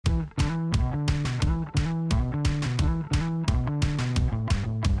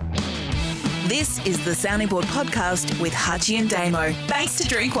This is the Sounding Board podcast with Hutchie and Damo. Thanks to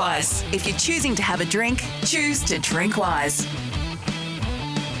Drinkwise. If you're choosing to have a drink, choose to drink wise.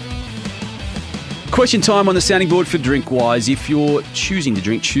 Question time on the Sounding Board for Drinkwise. If you're choosing to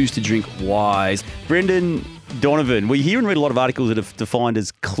drink, choose to drink wise. Brendan Donovan, we hear and read a lot of articles that are defined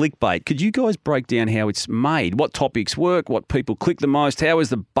as clickbait. Could you guys break down how it's made? What topics work? What people click the most? How is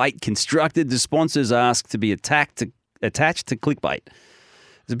the bait constructed? Do sponsors ask to be attached to clickbait?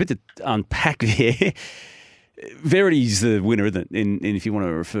 There's a bit to unpack there. Verity's the winner, isn't it? And if you want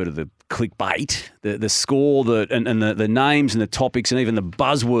to refer to the clickbait, the score, and the names and the topics and even the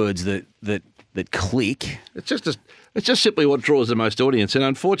buzzwords that click. It's just simply what draws the most audience. And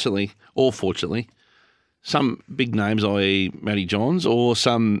unfortunately, or fortunately, some big names, i.e. Matty Johns, or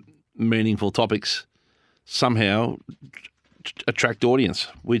some meaningful topics somehow attract audience,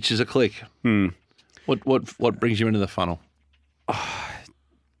 which is a click. What brings you into the funnel?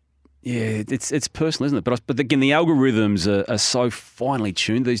 Yeah, it's personal, isn't it? But again, the algorithms are so finely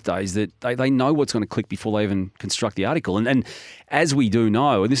tuned these days that they know what's going to click before they even construct the article. And as we do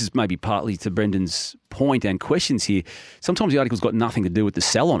know, and this is maybe partly to Brendan's point and questions here, sometimes the article's got nothing to do with the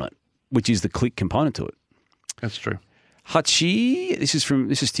sell on it, which is the click component to it. That's true. Hutchie, this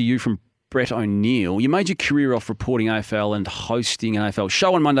is to you from Brett O'Neill. You made your career off reporting AFL and hosting an AFL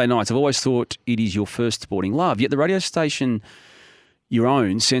show on Monday nights. I've always thought it is your first sporting love. Yet the radio station your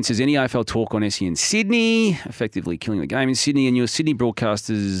own censors any AFL talk on SEN Sydney, effectively killing the game in Sydney, and your Sydney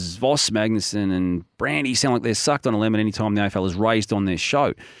broadcasters, Voss, Magnuson and Brandy, sound like they're sucked on a lemon any time the AFL is raised on their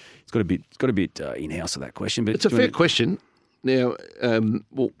show. It's got a bit in-house of that question. But it's a fair question. Now,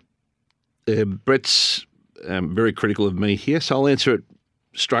 Brett's very critical of me here, so I'll answer it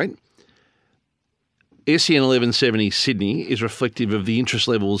straight. SEN 1170 Sydney is reflective of the interest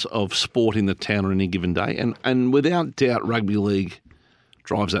levels of sport in the town on any given day, and without doubt rugby league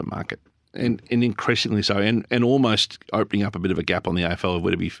drives that market, and increasingly so, and almost opening up a bit of a gap on the AFL, if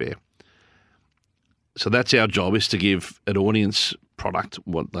we're to be fair. So that's our job, is to give an audience product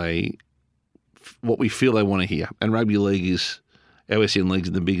what we feel they want to hear. And rugby league is, our SEN League's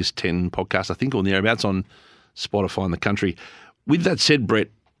in the biggest 10 podcasts, I think, or thereabouts on Spotify in the country. With that said, Brett,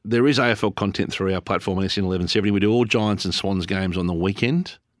 there is AFL content through our platform on SEN 1170. We do all Giants and Swans games on the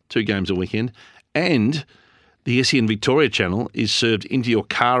weekend, 2 games a weekend, and the SEN Victoria channel is served into your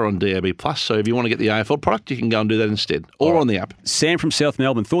car on DAB+. So if you want to get the AFL product, you can go and do that instead, or on the app. Sam from South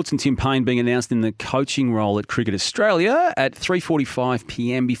Melbourne, thoughts on Tim Payne being announced in the coaching role at Cricket Australia at 3:45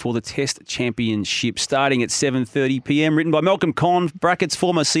 p.m. before the Test Championship starting at 7:30 p.m. Written by Malcolm Conn, brackets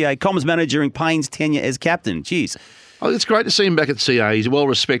former CA comms manager during Payne's tenure as captain. Cheers. Oh, it's great to see him back at CA. He's well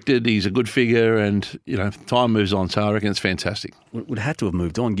respected. He's a good figure, and time moves on. So I reckon it's fantastic. Would have to have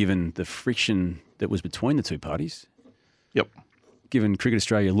moved on given the friction that was between the two parties. Yep. Given Cricket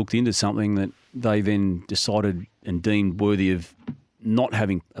Australia looked into something that they then decided and deemed worthy of not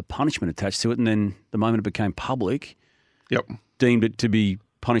having a punishment attached to it, and then the moment it became public, deemed it to be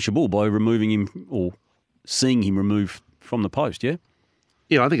punishable by removing him or seeing him removed from the post. Yeah.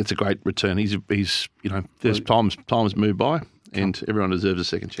 Yeah, I think it's a great return. He's there's times move by, and everyone deserves a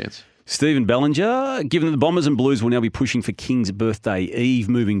second chance. Stephen Bellinger, given that the Bombers and Blues will now be pushing for King's birthday eve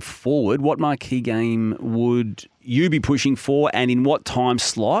moving forward, what marquee game would you be pushing for, and in what time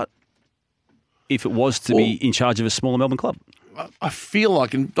slot if it was to be in charge of a smaller Melbourne club? I feel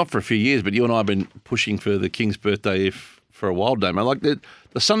like, and not for a few years, but you and I have been pushing for the King's birthday eve for a while, Damo. Like the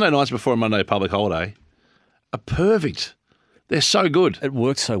Sunday nights before a Monday public holiday are perfect. They're so good. It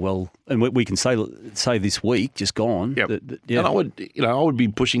works so well, and we can say this week just gone. Yep. And I would be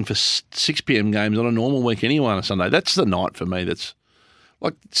pushing for 6 p.m. games on a normal week anyway on a Sunday. That's the night for me. That's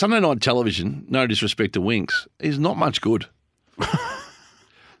like Sunday night television. No disrespect to Winks, is not much good.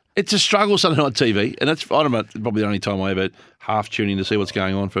 It's a struggle Sunday night TV, and that's probably the only time I ever half tune in to see what's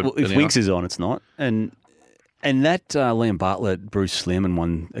going on for. Well, if Winks is on, it's not. And that Liam Bartlett, Bruce Slimman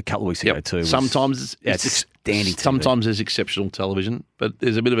one a couple of weeks ago too. Sometimes it's outstanding. Sometimes there's exceptional television, but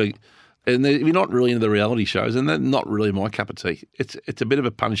there's a bit of a. And if you're not really into the reality shows, and they're not really my cup of tea. It's a bit of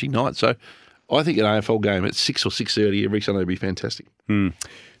a punishing night. So I think an AFL game at 6 or 6:30 every Sunday would be fantastic.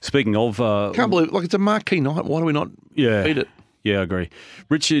 Speaking of, can't believe it's a marquee night. Why do we not beat it? Yeah, I agree.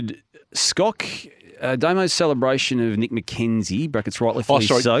 Richard Skock, Damo's celebration of Nick McKenzie, brackets rightly so.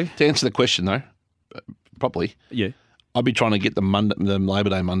 To answer the question though, properly. Yeah. I'd be trying to get the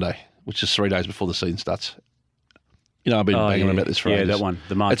Labor Day Monday, which is 3 days before the season starts. I've been banging on about this for ages. Yeah, that one,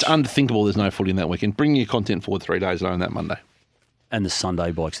 the March. It's unthinkable there's no footy in that weekend. Bring your content forward 3 days and own that Monday. And the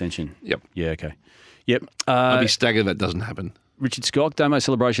Sunday by extension. Yep. Yeah, okay. Yep. I'd be staggered if that doesn't happen. Richard Scott, Damo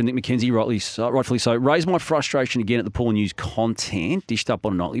celebration, Nick McKenzie, rightfully so. Raised my frustration again at the poor news content dished up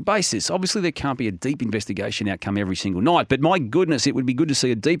on a nightly basis. Obviously, there can't be a deep investigation outcome every single night, but my goodness, it would be good to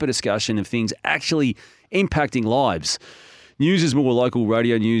see a deeper discussion of things actually impacting lives. News is more local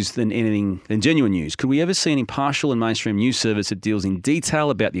radio news than genuine news. Could we ever see an impartial and mainstream news service that deals in detail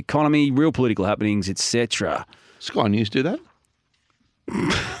about the economy, real political happenings, etc.? Sky News do that?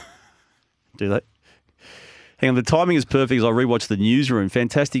 Do they? Hang on, the timing is perfect as I rewatched The Newsroom.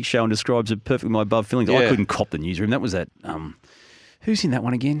 Fantastic show and describes it perfectly my above feelings. Yeah. I couldn't cop The Newsroom. That was that. Who's in that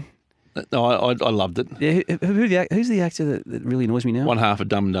one again? No, I loved it. Yeah, who's the actor that really annoys me now? One half of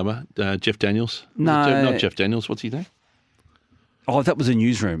Dumb and Dumber, Jeff Daniels. No. Not Jeff Daniels. What's his name? Oh, that was A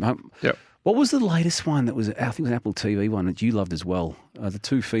Newsroom. Yep. What was the latest one that was, I think it was an Apple TV one that you loved as well? The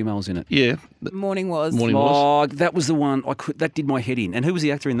two females in it. Yeah. Morning Was. Oh, that was the one. That did my head in. And who was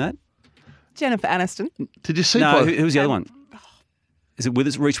the actor in that? Jennifer Aniston. Did you see? No, who was the other one? Is it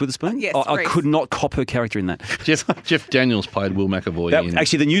Reese Witherspoon? Yes, I Reese. could not cop her character in that. Jeff Daniels played Will McAvoy.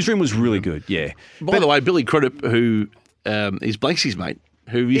 Actually, The Newsroom was really good, yeah. By the way, Billy Crudup, who is Blakesy's mate,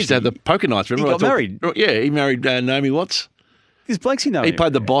 who used to have the poker nights. Remember He got married? Yeah, he married Naomi Watts. Is Blakesy know He him?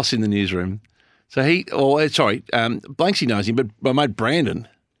 played the boss in The Newsroom. So Blakesy knows him, but my mate Brandon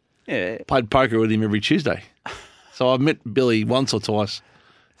played poker with him every Tuesday. So I've met Billy once or twice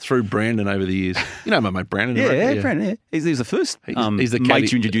through Brandon over the years. You know my mate Brandon? Yeah, Brandon, yeah. He's the first He's the mate caddy.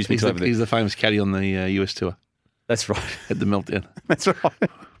 you introduced me to over there. He's the famous caddy on the US tour That's right. at the Meltdown. That's right.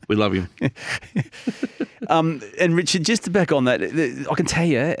 We love him. And Richard, just to back on that, I can tell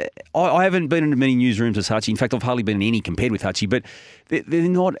you, I haven't been into many newsrooms as Hutchie. In fact, I've hardly been in any compared with Hutchie, but they're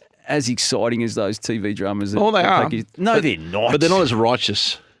not as exciting as those TV dramas. Oh, they are. They're not. But they're not as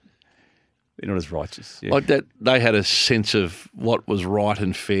righteous. They're not as righteous. Yeah. Like that, they had a sense of what was right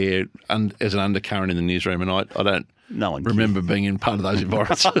and fair as an undercurrent in the newsroom, and I don't No one remember being in part of those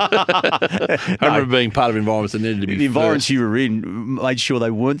environments. I remember being part of environments that needed to be The environments first. you were in made sure they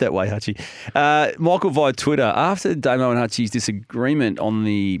weren't that way, Hutchie. Michael via Twitter, after Damo and Hutchie's disagreement on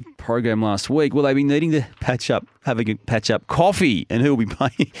the program last week, will they be needing to have a patch-up coffee, and who will be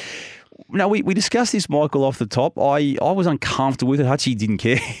paying? No, we discussed this, Michael, off the top. I was uncomfortable with it. Hutchie didn't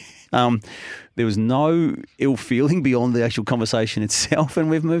care. There was no ill feeling beyond the actual conversation itself, and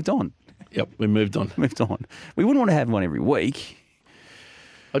we've moved on. Yep, we moved on. We wouldn't want to have one every week.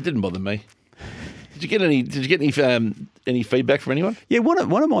 It didn't bother me. Did you get any feedback from anyone? Yeah, one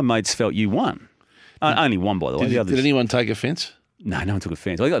of my mates felt you won. Only one, by the way. The others, Did anyone take offence? No one took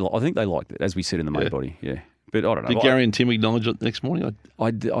offence. I think they liked it, as we said in the main body. Yeah, but I don't know. Did Gary and Tim acknowledge it the next morning?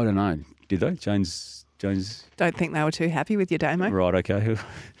 I don't know. Did they? James. Don't think they were too happy with your Damo. Right. Okay.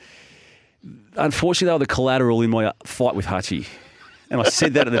 Unfortunately, they were the collateral in my fight with Hutchie, and I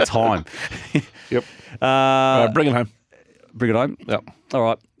said that at the time. Yep. All right, bring it home. Bring it home. Yep. All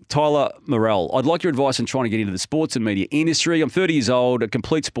right. Tyler Morrell, I'd like your advice on trying to get into the sports and media industry. I'm 30 years old, a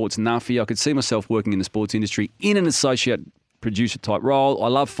complete sports nuffy. I could see myself working in the sports industry in an associate producer type role. I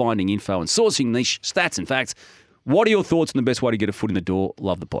love finding info and sourcing niche stats and facts. What are your thoughts on the best way to get a foot in the door?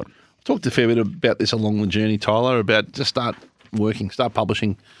 Love the pod. Talked a fair bit about this along the journey, Tyler, about just start working, start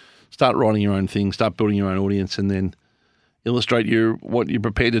publishing, start writing your own thing, start building your own audience, and then illustrate what you're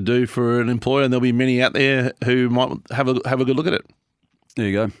prepared to do for an employer. And there'll be many out there who might have a good look at it. There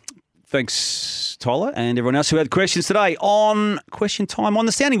you go. Thanks, Tyler, and everyone else who had questions today on Question Time on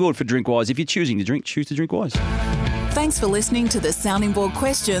the sounding board for Drinkwise. If you're choosing to drink, choose to drink wise. Thanks for listening to the Sounding Board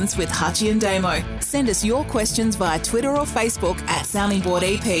Questions with Hutchie and Damo. Send us your questions via Twitter or Facebook at Sounding Board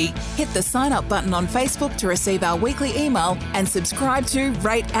EP. Hit the sign up button on Facebook to receive our weekly email and subscribe to,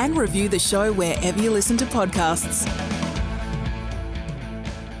 rate and review the show wherever you listen to podcasts.